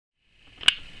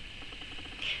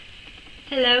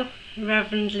Hello,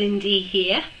 Reverend Lindy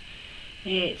here.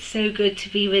 It's so good to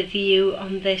be with you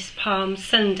on this Palm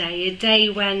Sunday, a day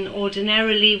when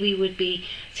ordinarily we would be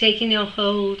taking a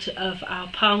hold of our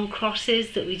palm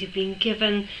crosses that we'd have been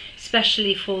given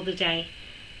specially for the day.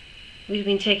 We've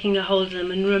been taking a hold of them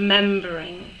and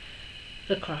remembering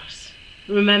the cross,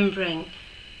 remembering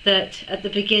that at the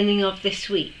beginning of this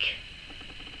week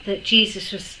that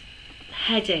Jesus was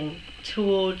heading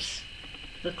towards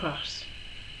the cross.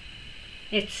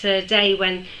 It's a day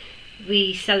when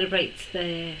we celebrate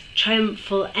the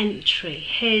triumphal entry,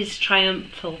 his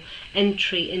triumphal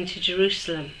entry into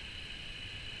Jerusalem.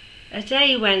 A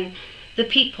day when the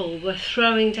people were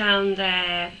throwing down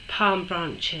their palm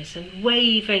branches and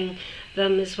waving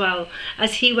them as well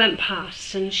as he went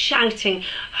past and shouting,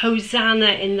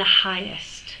 "Hosanna in the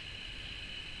highest.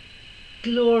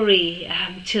 Glory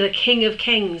to the King of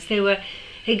Kings." They were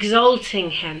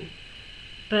exalting him.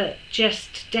 But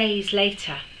just days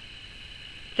later,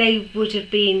 they would have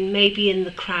been maybe in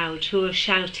the crowd who were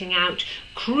shouting out,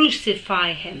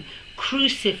 "Crucify him,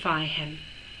 crucify him."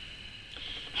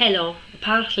 Helo,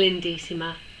 parch Lindy sy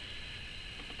 'ma.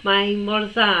 Mae mor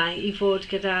dda I fod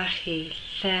gyda chi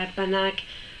lle bynnag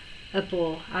y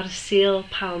bo ar sul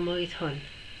palmwydd hwn.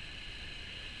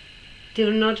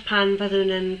 Diwrnod pan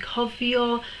fyddwn yn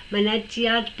cofio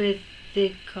mynediad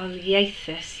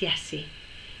buddugoliaethus Iesu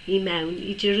I mewn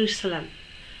I Jerusalem,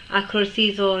 ac wrth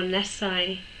iddo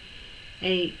nesau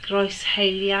ei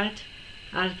groesheiliad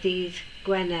ar ddydd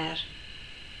Gwener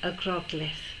y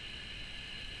Groglith.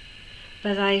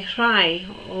 Byddai rhai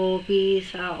o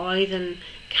bydd a oedd yn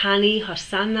canu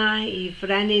hosanna I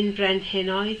frenin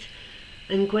brenhinoedd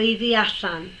yn gweiddi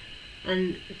allan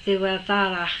yn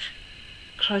ddiweddarach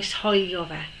croeshoelio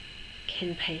fe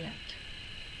cyn Pilate.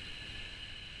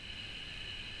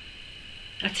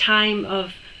 A time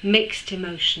of mixed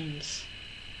emotions,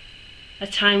 a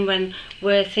time when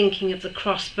we're thinking of the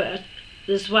cross, but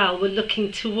as well we're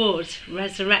looking towards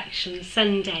Resurrection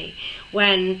Sunday,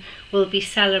 when we'll be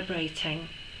celebrating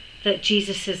that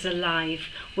Jesus is alive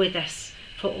with us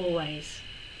for always.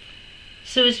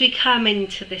 So as we come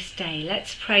into this day,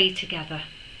 let's pray together.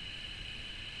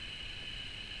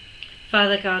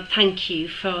 Father God, thank you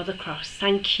for the cross.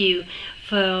 Thank you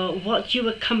for what you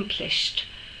accomplished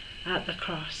at the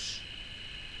cross.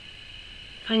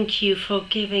 Thank you for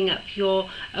giving up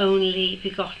your only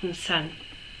begotten Son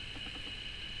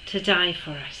to die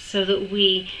for us so that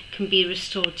we can be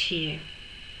restored to you.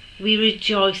 We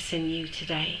rejoice in you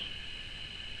today.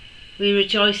 We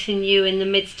rejoice in you in the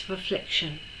midst of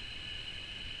affliction,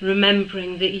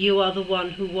 remembering that you are the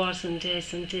one who was and is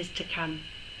to come,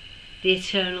 the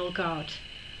eternal God,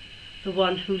 the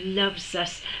one who loves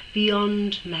us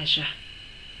beyond measure.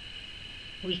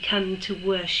 We come to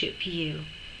worship you,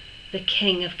 the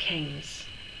King of Kings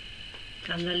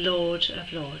and the Lord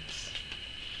of Lords.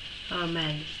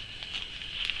 Amen.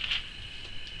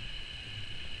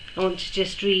 I want to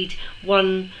just read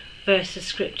one verse of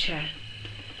scripture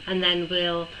and then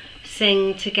we'll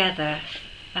sing together.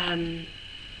 Then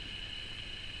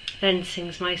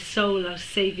sings my soul, O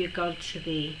Saviour God, to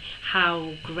thee,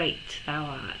 how great thou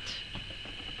art.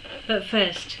 But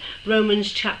first,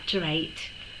 Romans chapter 8,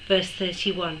 verse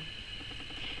 31.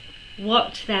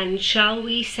 What then shall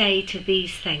we say to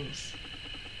these things?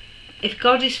 If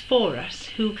God is for us,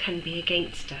 who can be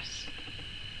against us?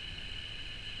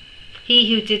 He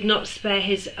who did not spare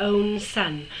his own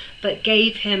Son, but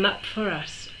gave him up for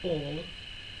us all,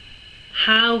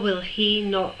 how will he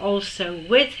not also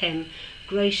with him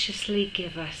graciously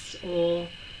give us all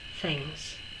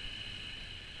things?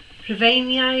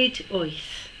 Rhufeiniaid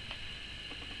 8,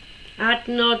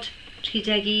 adnod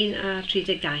 31 a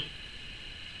 32.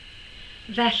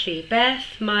 Felly,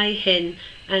 beth mae hyn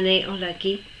yn ei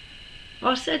olygu?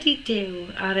 Os ydy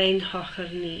Duw ar ein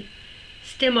hochr ni,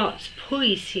 sdim ots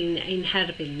pwy sy'n ein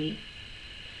herbyn ni.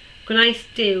 Gwnaeth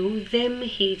Duw ddim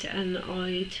hyd yn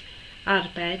oed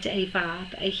arbed ei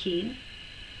fab ei hun.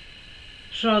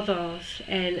 Rhoddodd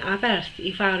yn aberth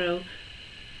I farw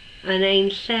yn ein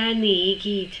lle ni I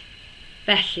gyd.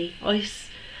 Felly, oes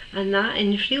yna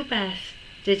unrhyw beth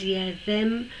dydy e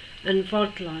ddim yn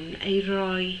fodlon ei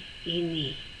roi I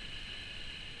ni.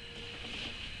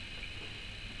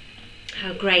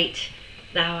 How great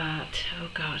thou art, O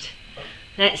God.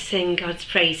 Let's sing God's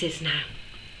praises now.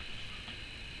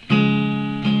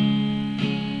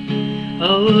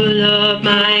 O Lord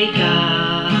my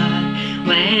God,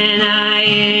 when I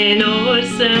in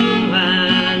awesome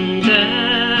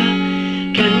wonder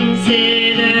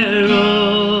consider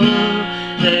all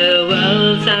the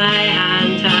worlds thy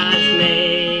hand has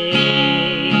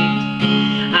made,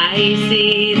 I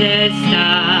see the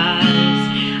stars,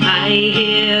 I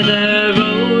hear the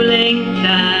rolling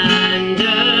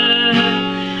thunder,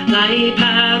 thy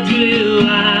path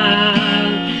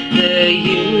throughout the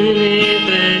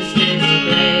universe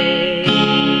display.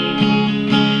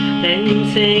 Then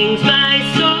sings my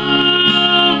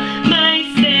soul, my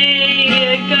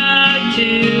Saviour God, to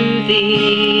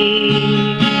thee.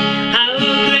 How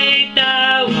great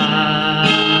thou art,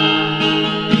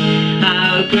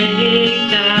 how great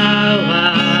thou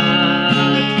art.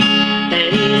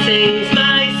 Then sings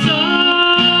my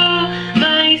soul,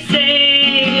 my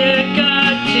Saviour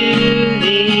God, to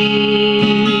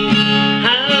thee.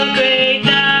 How great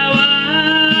thou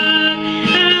art,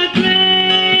 how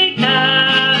great thou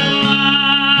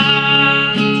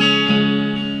art.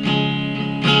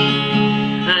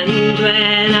 And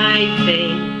when I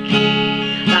think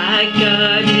that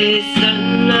God his Son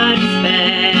not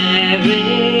sparing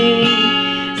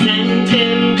sent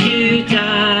him to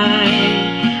die,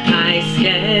 I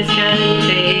scarce can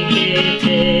take it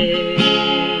in,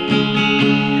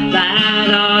 that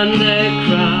on the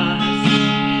cross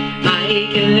my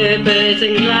good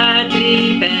burden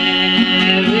gladly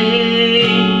bearing,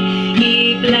 he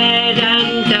bled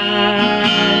and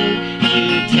died to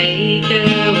take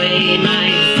away my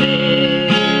sin.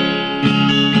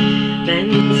 Then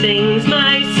sings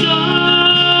my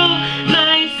soul,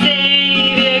 my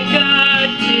Saviour God,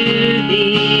 to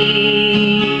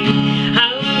thee.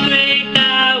 How great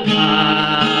thou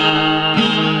art,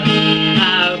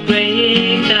 how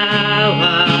great thou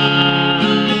art.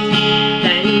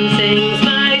 Then sings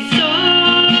my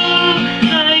soul,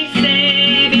 my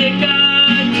Saviour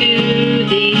God, to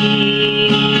thee.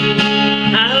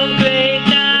 How great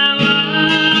thou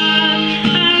art,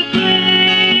 how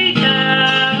great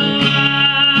thou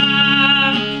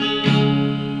art.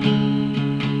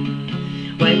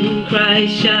 When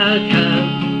Christ shall come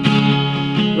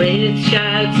with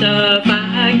shouts of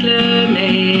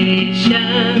acclamation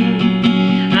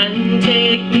and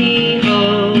take me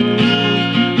home,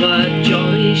 what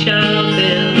joy shall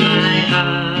fill my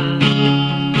heart.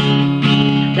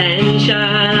 Then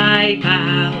shall I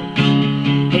bow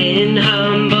in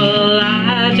humble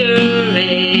adoration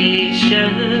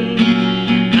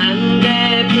and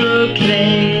there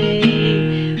proclaim,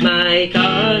 my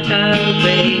God, how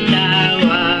great thou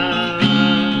art.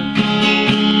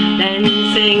 Then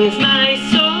sings my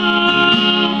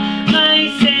soul, my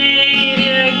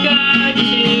Saviour God,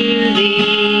 to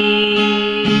thee.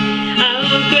 How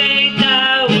great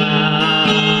thou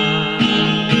art,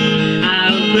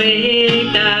 how great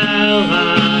thou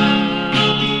art.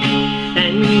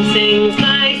 Then sings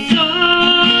my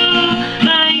soul,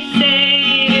 my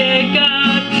Saviour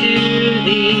God, to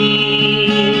thee.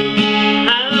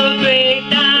 How great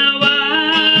thou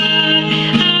art, how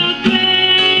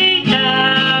great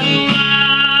thou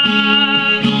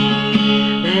art.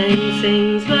 Then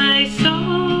sings my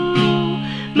soul,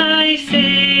 my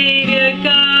Saviour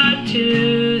God,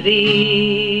 to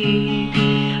thee.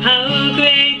 How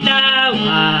great thou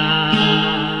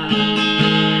art,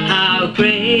 how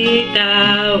great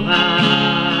thou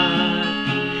art.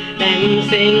 Then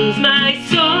sings my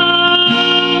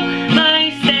soul, my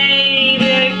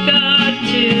Saviour God,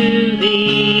 to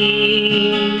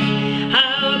thee.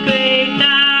 How great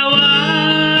thou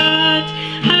art,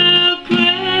 how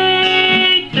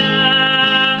great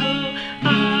thou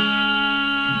art.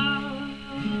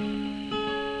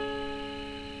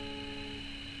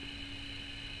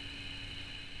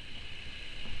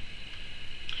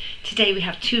 Today we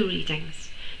have two readings.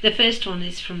 The first one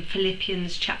is from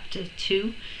Philippians chapter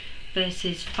 2,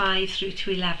 verses 5 through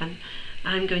to 11.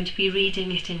 I'm going to be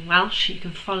reading it in Welsh. You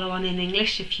can follow on in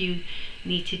English if you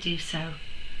need to do so.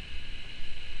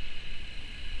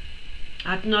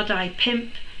 Adnodau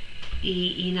 5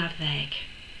 i 11.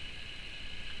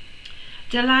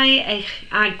 Dylai eich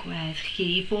agwedd chi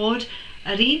fod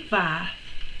yr un fath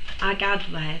ag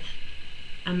agwedd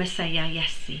y Meseia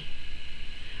Iesu.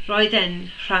 Roedd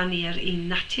e'n rhannu'r un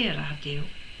natur â Duw,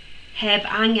 heb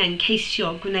angen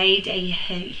ceisio gwneud ei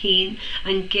hun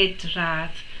yn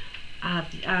gydradd â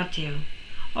Duw,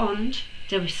 ond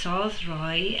dewisodd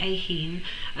roi ei hun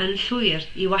yn llwyr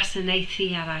i wasanaethu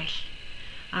eraill,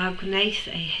 a gwneith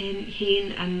ei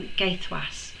hun yn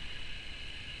geithwas,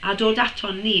 a dod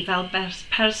aton ni fel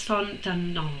person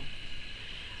dynol.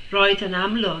 Roedd yn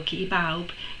amlwg i bawb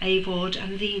ei fod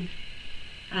yn ddyn.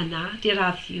 Yna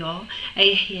diraddio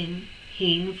ei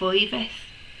hun fwy fyth,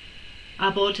 a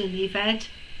bod yn ifed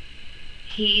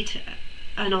hyd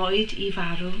yn oed i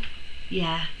farw,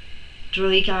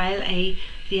 drwy gael ei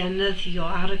ddienyddio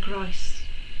ar y groes.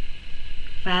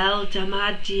 Fel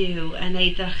dyma Duw yn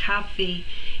ei ddyrchafu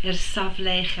i'r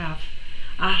safle uchaf,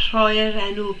 a rhoi'r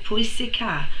enw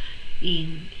pwysica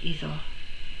un iddo.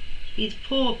 Bydd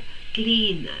pob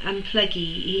glin yn plygu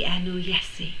I enw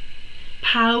Iesu.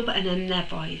 Pawb yn y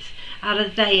nefoedd, ar y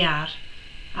ddeiar,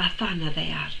 a than y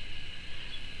ddeiar.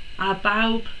 A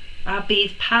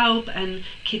bydd pawb yn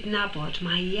cydnabod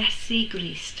mae Iesu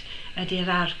Grist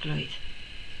ydy'r arglwydd,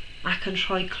 ac yn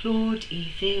rhoi clod I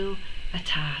Dduw y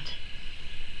Tad.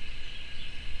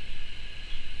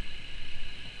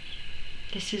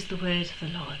 This is the word of the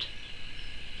Lord.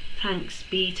 Thanks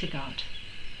be to God.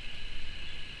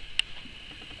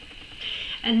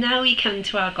 And now we come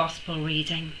to our Gospel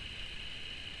reading.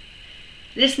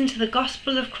 Listen to the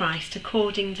Gospel of Christ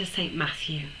according to St.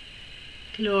 Matthew.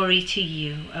 Glory to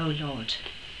you, O Lord.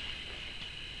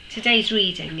 Today's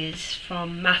reading is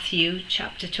from Matthew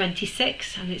chapter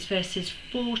 26 and it's verses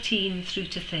 14 through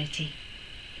to 30.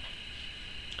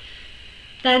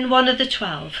 Then one of the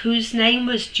 12, whose name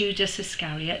was Judas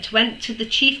Iscariot, went to the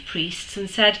chief priests and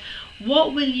said,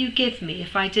 "What will you give me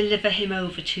if I deliver him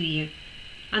over to you?"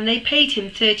 And they paid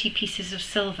him 30 pieces of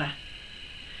silver.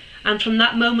 And from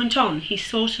that moment on he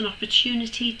sought an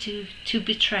opportunity to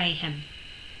betray him.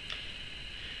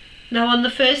 Now on the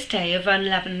first day of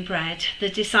unleavened bread, the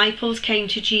disciples came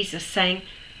to Jesus, saying,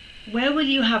 "Where will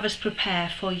you have us prepare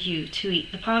for you to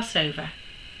eat the Passover?"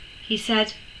 He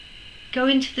said, "Go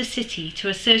into the city to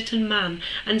a certain man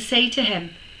and say to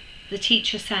him, 'The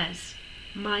teacher says,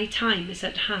 my time is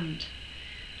at hand.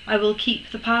 I will keep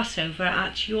the Passover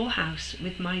at your house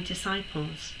with my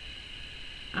disciples.'"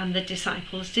 And the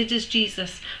disciples did as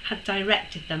Jesus had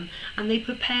directed them, and they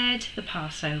prepared the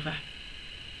Passover.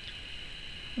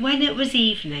 When it was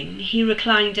evening, he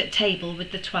reclined at table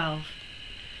with the 12.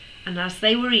 And as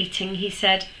they were eating, he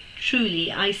said,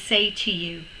 "Truly I say to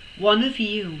you, one of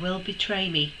you will betray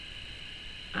me."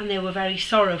 And they were very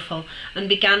sorrowful, and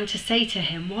began to say to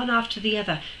him, one after the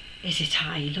other, "Is it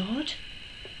I, Lord?"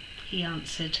 He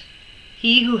answered,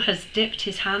 "He who has dipped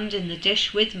his hand in the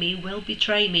dish with me will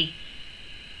betray me.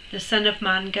 The Son of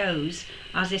Man goes,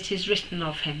 as it is written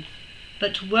of him.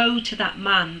 But woe to that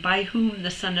man by whom the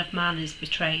Son of Man is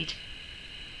betrayed.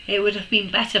 It would have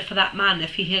been better for that man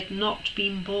if he had not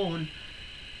been born."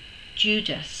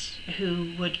 Judas,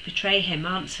 who would betray him,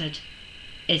 answered,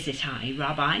 "Is it I,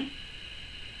 Rabbi?"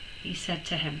 He said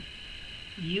to him,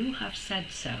 "You have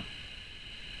said so."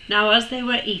 Now as they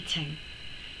were eating,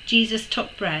 Jesus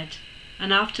took bread,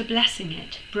 and after blessing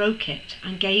it, broke it,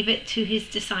 and gave it to his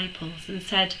disciples, and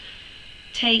said,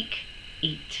 "Take,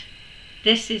 eat.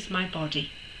 This is my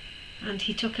body." And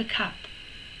he took a cup,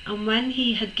 and when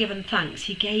he had given thanks,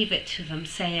 he gave it to them,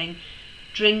 saying,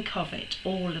 "Drink of it,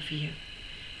 all of you,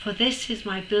 for this is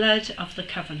my blood of the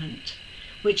covenant,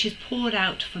 which is poured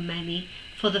out for many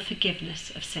for the forgiveness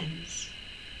of sins.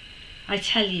 I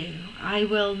tell you, I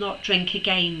will not drink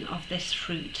again of this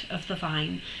fruit of the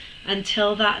vine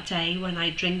until that day when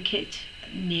I drink it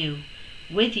new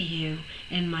with you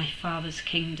in my Father's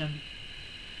kingdom."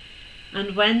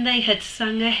 And when they had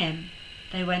sung a hymn,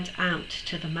 they went out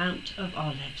to the Mount of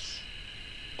Olives.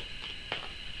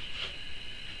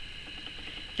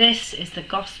 This is the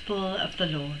Gospel of the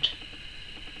Lord.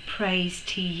 Praise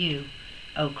to you,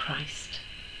 O Christ.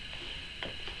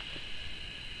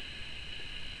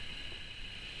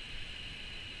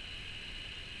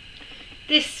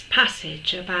 This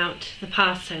passage about the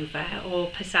Passover, or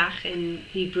Pesach in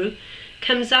Hebrew,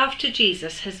 comes after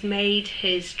Jesus has made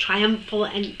his triumphal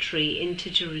entry into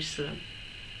Jerusalem.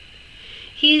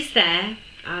 He is there,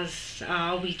 as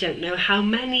are we don't know how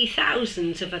many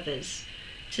thousands of others,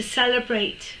 to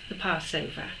celebrate the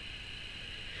Passover.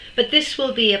 But this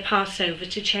will be a Passover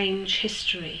to change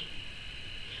history.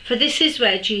 For this is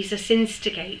where Jesus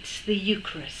instigates the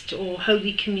Eucharist, or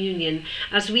Holy Communion,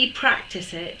 as we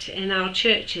practice it in our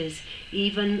churches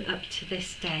even up to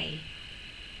this day.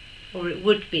 Or it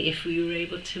would be if we were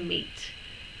able to meet.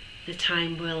 The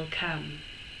time will come.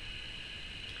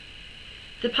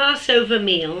 The Passover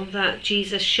meal that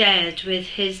Jesus shared with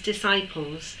his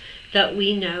disciples, that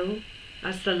we know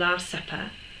as the Last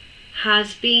Supper,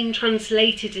 has been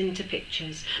translated into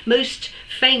pictures, most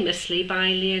famously by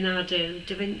Leonardo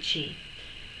da Vinci,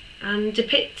 and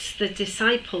depicts the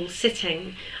disciples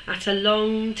sitting at a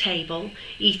long table,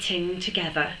 eating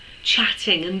together,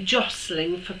 chatting and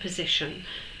jostling for position.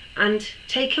 And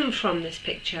taken from this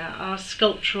picture are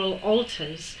sculptural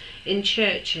altars in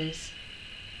churches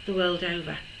the world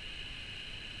over.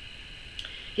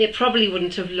 It probably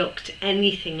wouldn't have looked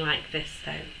anything like this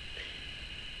though.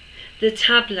 The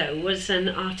tableau was an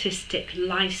artistic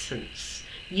license,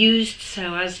 used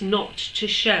so as not to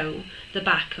show the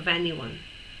back of anyone.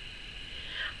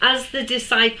 As the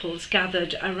disciples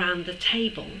gathered around the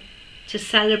table to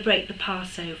celebrate the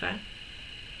Passover,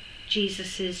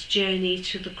 Jesus' journey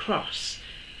to the cross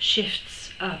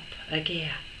shifts up a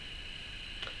gear.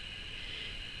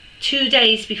 2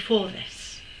 days before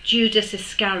this, Judas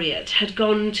Iscariot had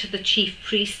gone to the chief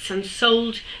priests and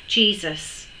sold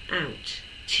Jesus out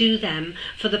to them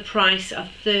for the price of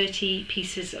 30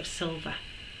 pieces of silver,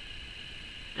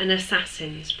 an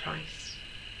assassin's price.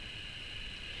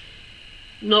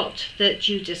 Not that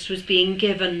Judas was being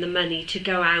given the money to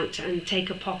go out and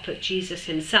take a pop at Jesus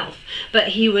himself, but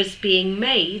he was being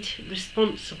made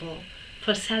responsible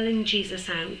for selling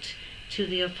Jesus out to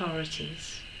the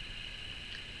authorities.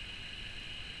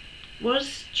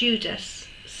 Was Judas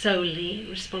solely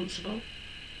responsible?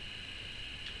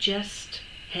 Just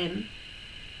him?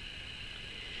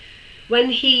 When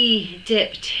he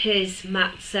dipped his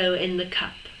matzo in the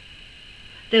cup,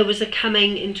 there was a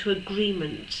coming into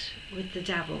agreement with the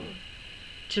devil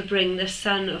to bring the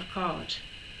Son of God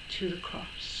to the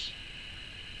cross.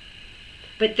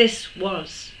 But this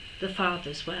was the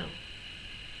Father's will.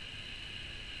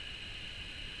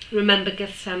 Remember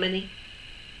Gethsemane,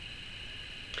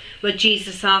 where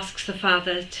Jesus asks the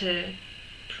Father to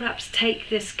perhaps take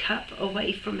this cup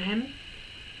away from him?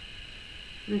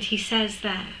 And he says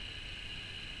there,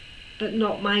 "But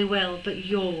not my will, but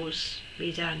yours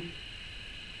be done."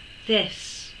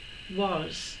 This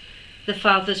was the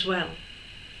Father's will.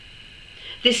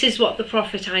 This is what the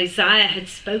prophet Isaiah had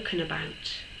spoken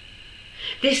about.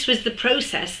 This was the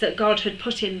process that God had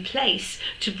put in place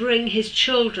to bring his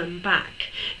children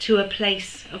back to a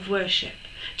place of worship,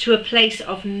 to a place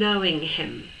of knowing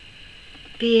him,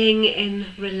 being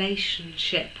in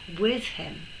relationship with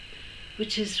him,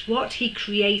 which is what he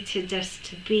created us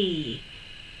to be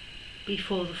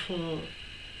before the fall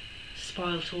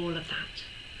spoilt all of that.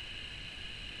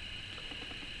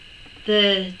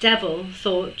 The devil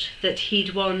thought that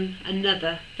he'd won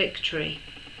another victory.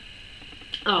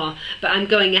 But I'm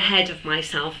going ahead of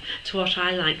myself to what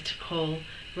I like to call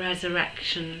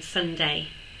Resurrection Sunday.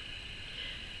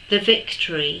 The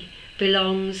victory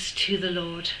belongs to the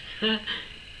Lord.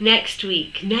 Next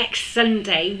week, next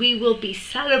Sunday, we will be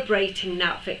celebrating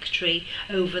that victory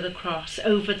over the cross,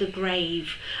 over the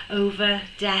grave, over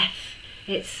death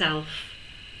itself.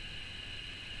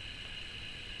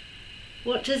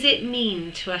 What does it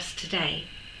mean to us today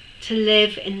to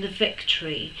live in the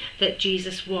victory that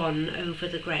Jesus won over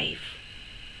the grave?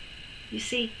 You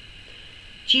see,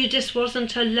 Judas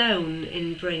wasn't alone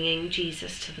in bringing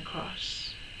Jesus to the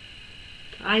cross.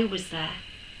 I was there.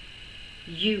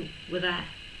 You were there.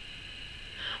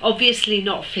 Obviously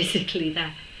not physically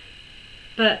there,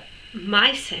 but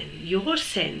my sin, your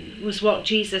sin, was what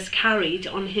Jesus carried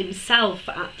on himself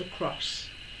at the cross.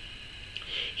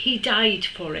 He died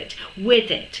for it, with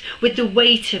the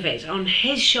weight of it on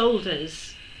his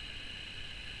shoulders.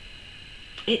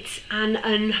 It's an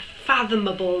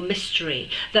unfathomable mystery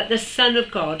that the Son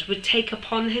of God would take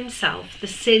upon himself the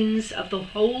sins of the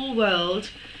whole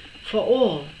world for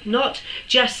all, not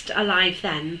just alive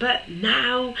then, but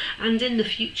now and in the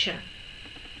future,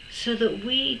 so that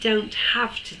we don't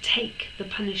have to take the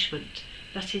punishment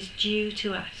that is due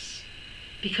to us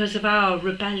because of our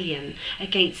rebellion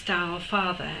against our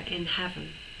Father in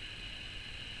heaven.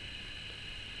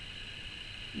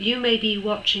 You may be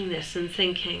watching this and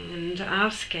thinking and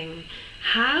asking,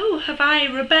 how have I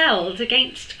rebelled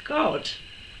against God?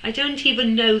 I don't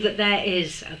even know that there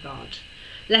is a God,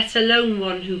 let alone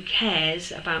one who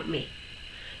cares about me,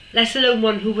 let alone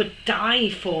one who would die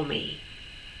for me.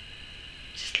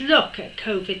 Just look at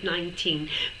COVID-19,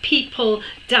 people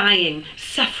dying,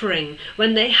 suffering,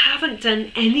 when they haven't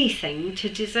done anything to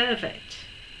deserve it.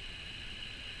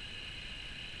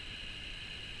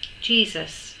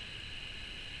 Jesus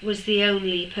was the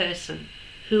only person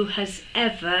who has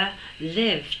ever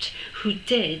lived who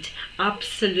did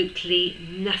absolutely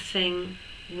nothing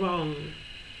wrong.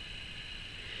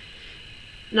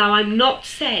 Now, I'm not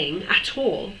saying at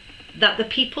all that the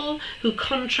people who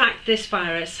contract this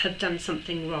virus have done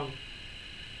something wrong.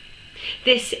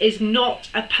 This is not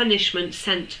a punishment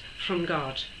sent from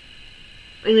God.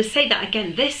 I'm going to say that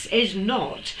again. This is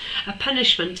not a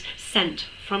punishment sent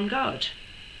from God.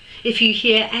 If you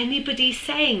hear anybody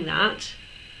saying that,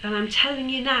 then I'm telling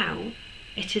you now,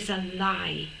 it is a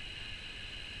lie.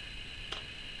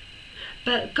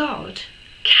 But God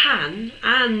can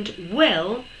and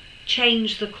will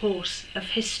change the course of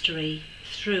history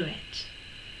through it.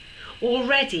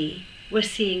 Already we're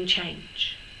seeing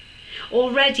change.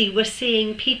 Already we're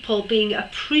seeing people being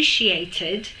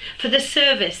appreciated for the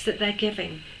service that they're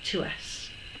giving to us.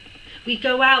 We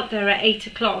go out there at 8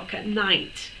 o'clock at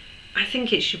night I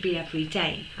think it should be every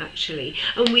day, actually.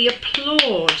 And we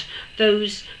applaud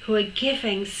those who are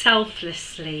giving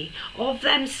selflessly of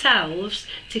themselves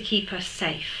to keep us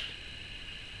safe.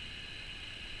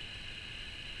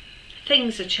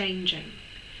 Things are changing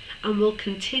and will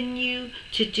continue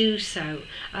to do so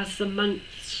as the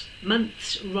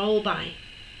months roll by.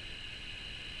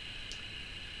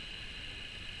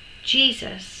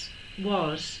 Jesus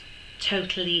was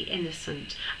totally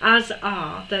innocent, as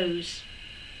are those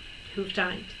who've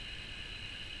died.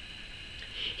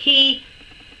 He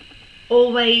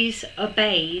always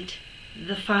obeyed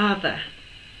the Father,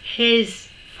 his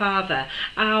Father,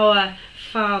 our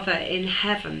Father in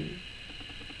heaven.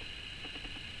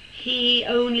 He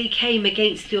only came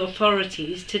against the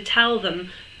authorities to tell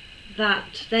them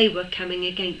that they were coming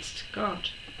against God.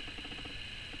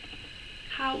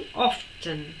 How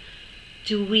often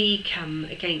do we come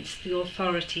against the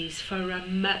authorities for a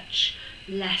much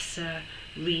lesser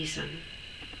reason?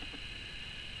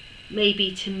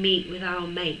 Maybe to meet with our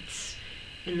mates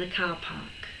in the car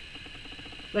park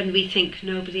when we think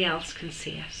nobody else can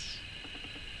see us.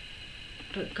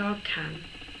 But God can.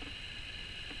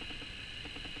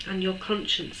 And your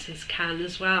consciences can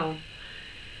as well.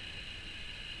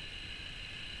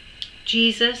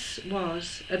 Jesus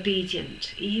was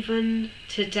obedient even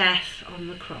to death on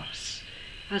the cross,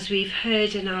 as we've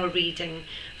heard in our reading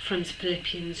from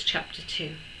Philippians chapter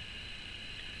 2.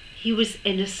 He was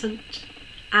innocent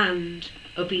and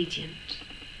obedient.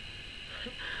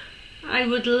 I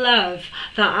would love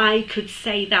that I could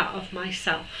say that of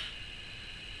myself,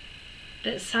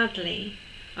 but sadly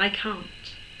I can't.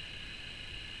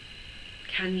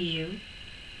 Can you?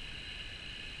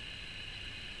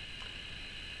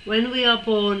 When we are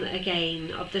born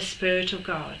again of the Spirit of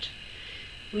God,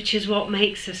 which is what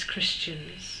makes us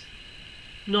Christians,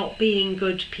 not being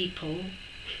good people,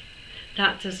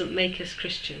 that doesn't make us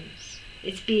Christians.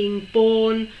 It's being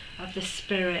born of the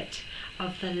Spirit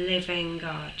of the living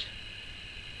God.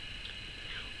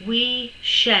 We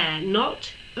share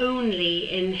not only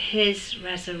in his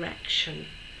resurrection,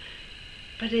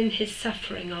 but in his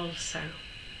suffering also,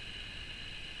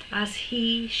 as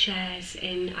he shares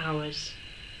in ours.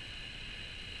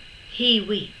 He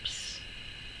weeps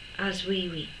as we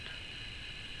weep.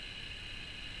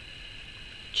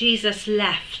 Jesus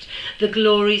left the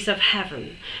glories of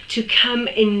heaven to come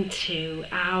into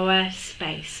our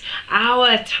space,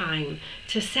 our time,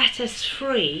 to set us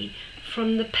free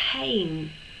from the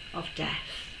pain of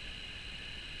death.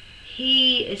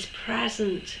 He is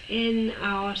present in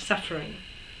our suffering.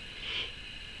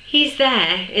 He's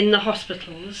there in the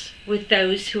hospitals with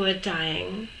those who are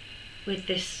dying, with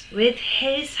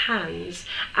his hands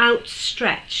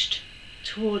outstretched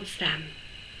towards them.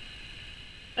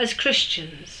 As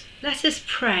Christians, let us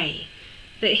pray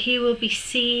that he will be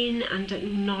seen and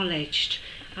acknowledged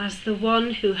as the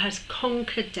one who has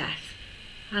conquered death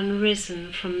and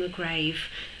risen from the grave,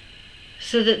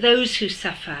 so that those who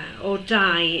suffer or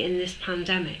die in this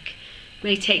pandemic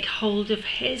may take hold of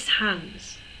his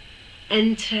hands,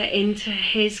 enter into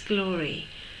his glory,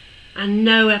 and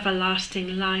know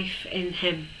everlasting life in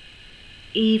him,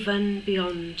 even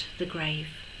beyond the grave.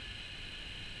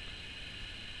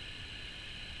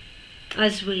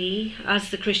 As we,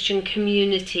 as the Christian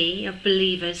community of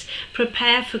believers,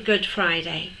 prepare for Good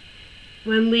Friday,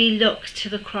 when we look to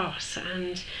the cross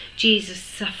and Jesus'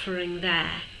 suffering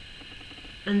there,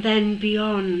 and then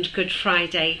beyond Good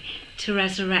Friday to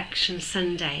Resurrection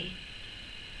Sunday,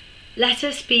 let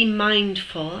us be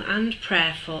mindful and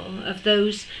prayerful of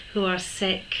those who are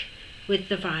sick with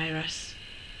the virus,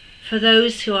 for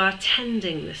those who are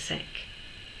tending the sick,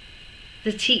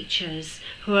 the teachers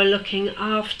who are looking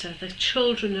after the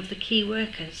children of the key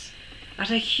workers at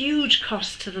a huge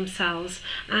cost to themselves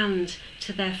and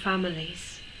to their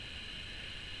families.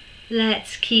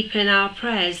 Let's keep in our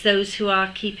prayers those who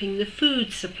are keeping the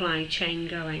food supply chain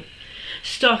going,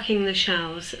 stocking the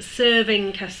shelves,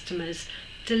 serving customers,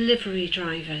 delivery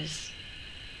drivers.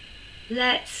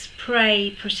 Let's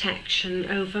pray protection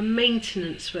over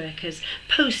maintenance workers,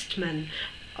 postmen,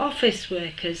 office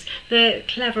workers, the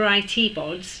clever IT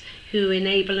bods who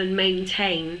enable and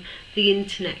maintain the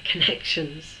internet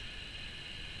connections.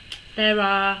 There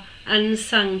are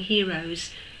unsung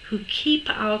heroes who keep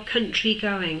our country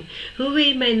going, who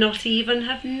we may not even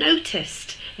have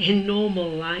noticed in normal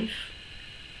life.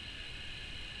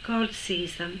 God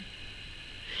sees them,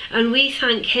 and we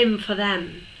thank him for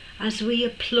them as we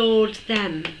applaud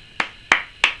them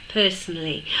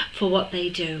personally for what they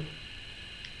do.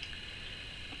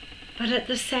 But at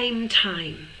the same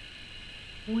time,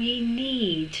 we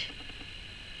need,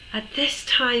 at this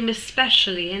time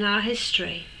especially in our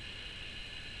history,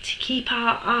 to keep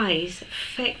our eyes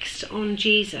fixed on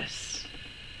Jesus,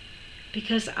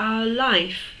 because our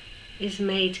life is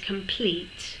made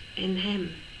complete in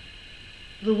him,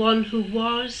 the one who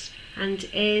was and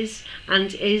is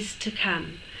to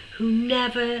come, who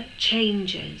never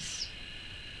changes,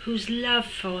 whose love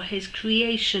for his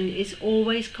creation is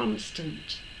always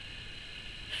constant.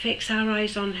 Fix our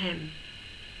eyes on him,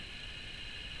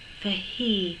 for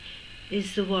he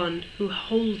is the one who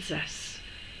holds us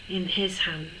in his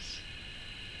hands.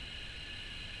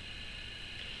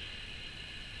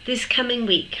 This coming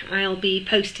week I'll be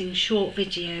posting short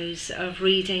videos of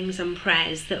readings and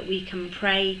prayers that we can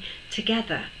pray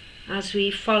together as we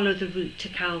follow the route to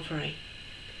Calvary.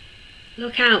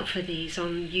 Look out for these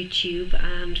on YouTube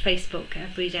and Facebook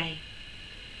every day.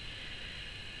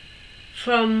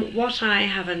 From what I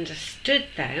have understood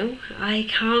though, I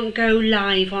can't go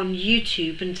live on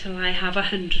YouTube until I have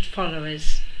 100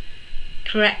 followers.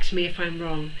 Correct me if I'm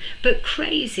wrong, but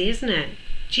crazy, isn't it?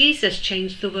 Jesus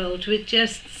changed the world with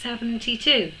just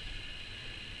 72.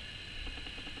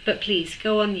 But please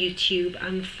go on YouTube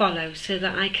and follow so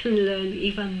that I can learn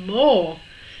even more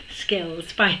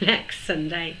skills by next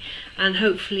Sunday and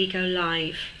hopefully go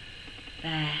live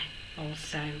there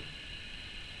also.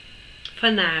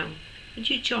 For now, would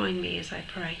you join me as I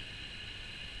pray?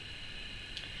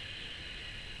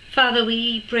 Father,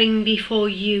 we bring before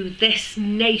you this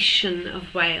nation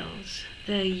of Wales,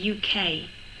 the UK,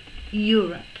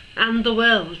 Europe and the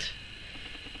world.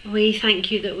 We thank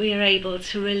you that we are able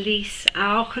to release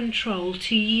our control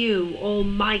to you,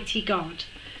 Almighty God.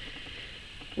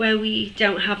 Where we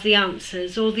don't have the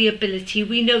answers or the ability,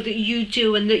 we know that you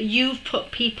do, and that you've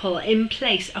put people in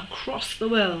place across the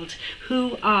world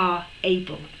who are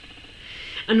able.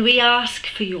 And we ask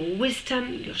for your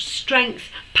wisdom, your strength,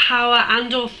 power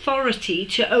and authority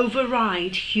to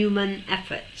override human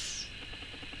efforts.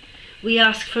 We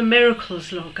ask for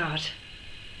miracles, Lord God.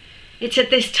 It's at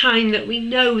this time that we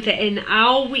know that in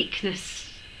our weakness,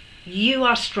 you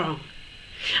are strong.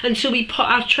 And so we put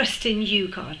our trust in you,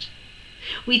 God.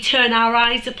 We turn our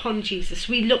eyes upon Jesus.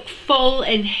 We look full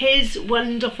in his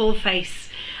wonderful face,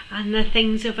 and the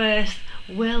things of earth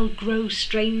will grow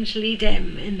strangely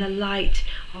dim in the light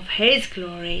of his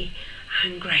glory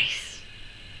and grace.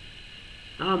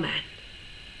 Amen.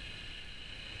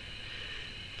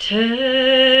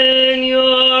 Turn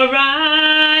your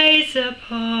eyes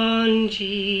upon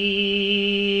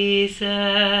Jesus.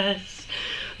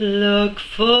 Look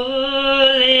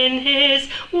full in his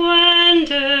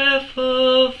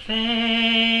wonderful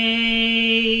face,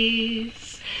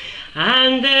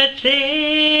 and the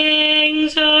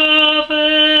things of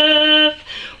earth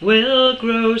will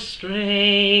grow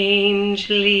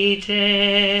strangely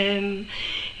dim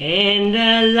in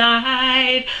the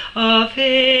light of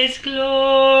his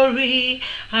glory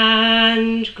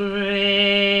and grace.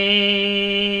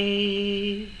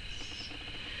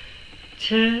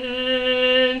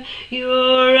 Turn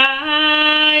your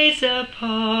eyes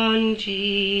upon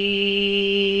Jesus.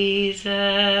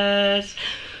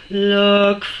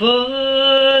 Look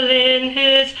full in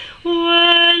his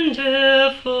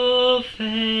wonderful face,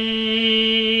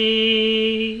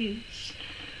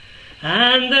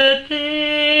 and the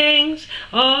things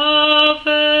of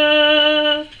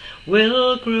earth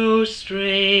will grow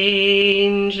strangely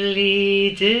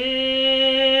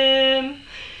dim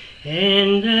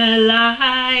in the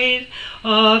light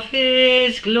of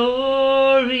his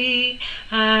glory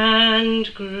and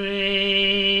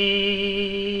grace.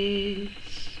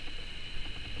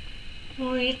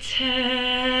 We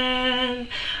turn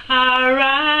our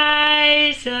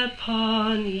eyes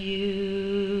upon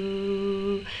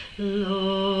you,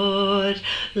 Lord.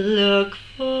 Look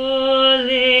full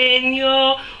in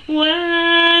your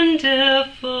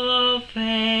wonderful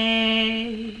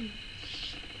face,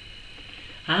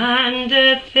 and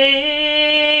the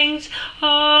things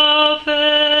of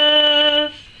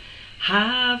earth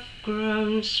have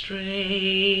grown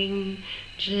strangely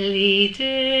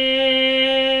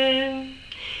dim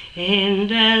in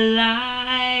the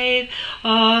light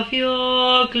of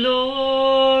your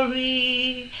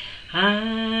glory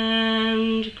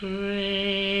and grace.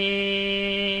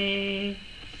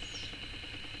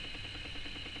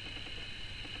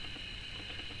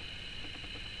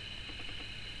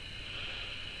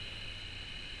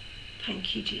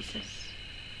 Thank you, Jesus.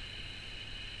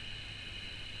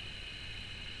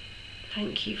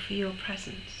 Thank you for your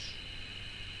presence.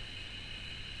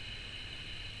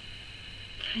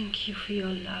 Thank you for your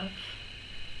love.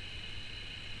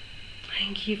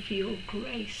 Thank you for your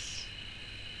grace.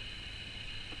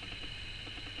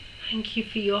 Thank you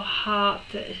for your heart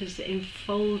that has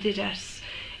enfolded us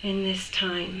in this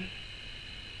time.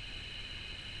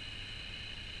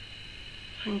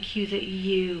 Thank you that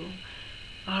you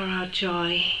are our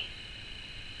joy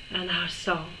and our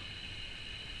song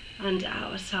and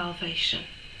our salvation.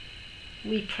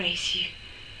 We praise you.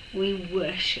 We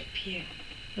worship you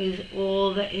with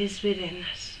all that is within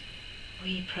us.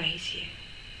 We praise you.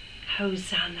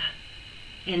 Hosanna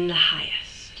in the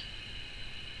highest.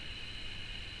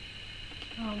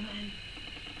 Amen.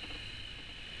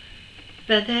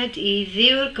 Bydded I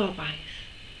ddiw'r gobaith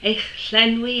eich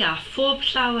llenwi a phob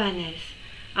llawenydd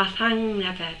a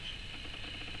thangnefedd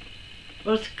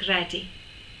wrth gredu,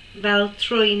 fel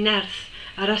trwy nerth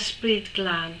ar ysbryd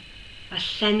glân a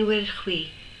llenwyr chwi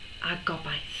a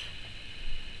gobaith.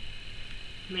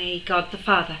 May God the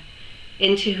Father,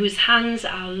 into whose hands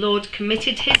our Lord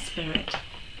committed his Spirit,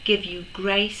 give you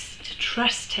grace to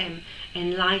trust him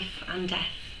in life and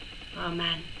death.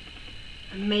 Amen.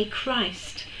 And may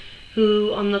Christ,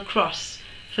 who on the cross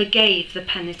forgave the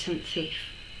penitent thief,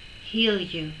 heal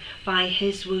you by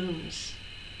his wounds.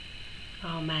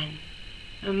 Amen.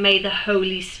 And may the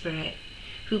Holy Spirit,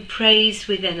 who prays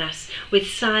within us with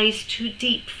sighs too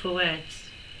deep for words,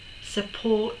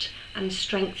 support and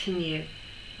strengthen you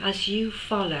as you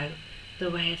follow the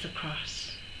way of the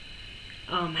cross.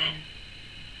 Amen.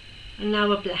 And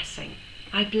now a blessing.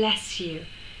 I bless you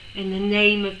in the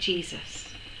name of Jesus,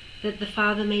 that the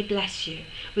Father may bless you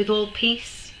with all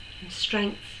peace and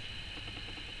strength,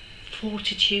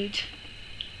 fortitude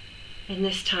in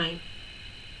this time,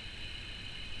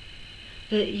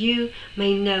 that you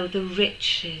may know the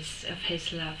riches of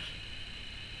his love,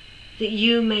 that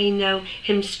you may know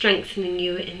him strengthening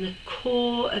you in the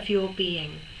core of your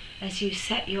being as you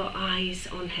set your eyes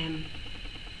on him.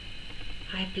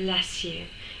 I bless you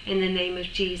in the name of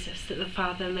Jesus, that the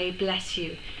Father may bless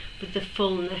you with the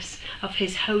fullness of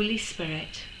his Holy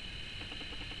Spirit,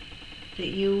 that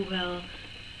you will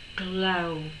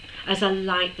glow as a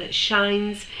light that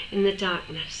shines in the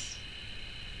darkness,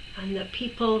 and that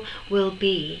people will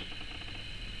be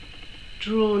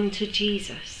drawn to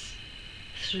Jesus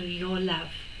through your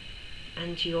love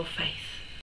and your faith.